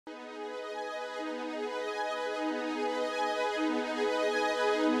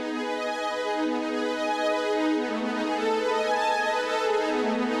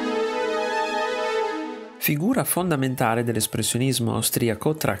Figura fondamentale dell'espressionismo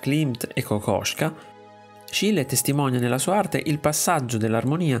austriaco tra Klimt e Kokoschka, Schiele testimonia nella sua arte il passaggio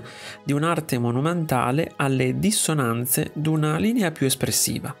dell'armonia di un'arte monumentale alle dissonanze d'una linea più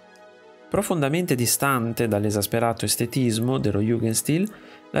espressiva. Profondamente distante dall'esasperato estetismo dello Jugendstil,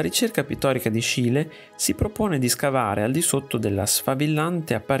 la ricerca pittorica di Schiele si propone di scavare al di sotto della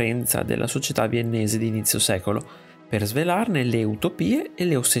sfavillante apparenza della società viennese di inizio secolo, per svelarne le utopie e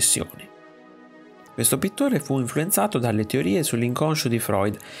le ossessioni. Questo pittore fu influenzato dalle teorie sull'inconscio di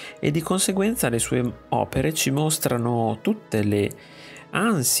Freud e di conseguenza le sue opere ci mostrano tutte le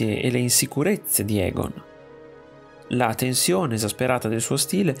ansie e le insicurezze di Egon. La tensione esasperata del suo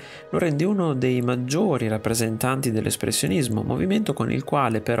stile lo rende uno dei maggiori rappresentanti dell'espressionismo, movimento con il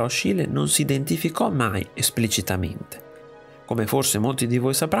quale però Schiele non si identificò mai esplicitamente. Come forse molti di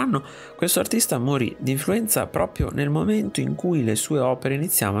voi sapranno, questo artista morì di influenza proprio nel momento in cui le sue opere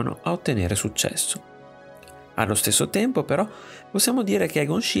iniziavano a ottenere successo. Allo stesso tempo, però, possiamo dire che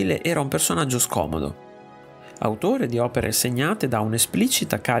Egon Schiele era un personaggio scomodo, autore di opere segnate da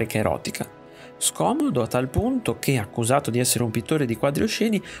un'esplicita carica erotica, scomodo a tal punto che, accusato di essere un pittore di quadri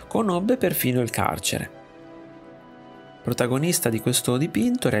osceni, conobbe perfino il carcere. Protagonista di questo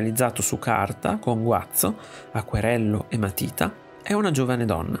dipinto, realizzato su carta, con guazzo, acquerello e matita, è una giovane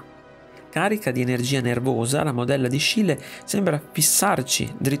donna. Carica di energia nervosa, la modella di Schiele sembra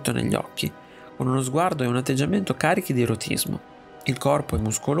fissarci dritto negli occhi, con uno sguardo e un atteggiamento carichi di erotismo. Il corpo è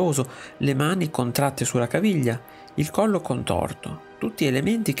muscoloso, le mani contratte sulla caviglia, il collo contorto, tutti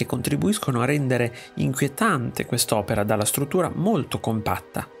elementi che contribuiscono a rendere inquietante quest'opera dalla struttura molto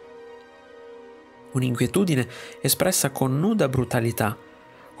compatta. Un'inquietudine espressa con nuda brutalità,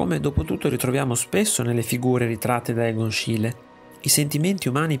 come dopotutto ritroviamo spesso nelle figure ritratte da Egon Schiele. I sentimenti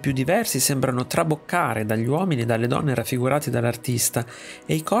umani più diversi sembrano traboccare dagli uomini e dalle donne raffigurati dall'artista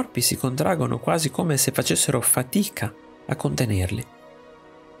e i corpi si contraggono quasi come se facessero fatica a contenerli.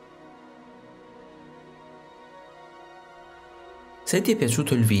 Se ti è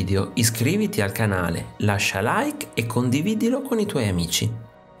piaciuto il video, iscriviti al canale, lascia like e condividilo con i tuoi amici.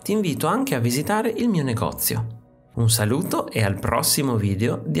 Ti invito anche a visitare il mio negozio. Un saluto e al prossimo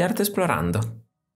video di Artesplorando.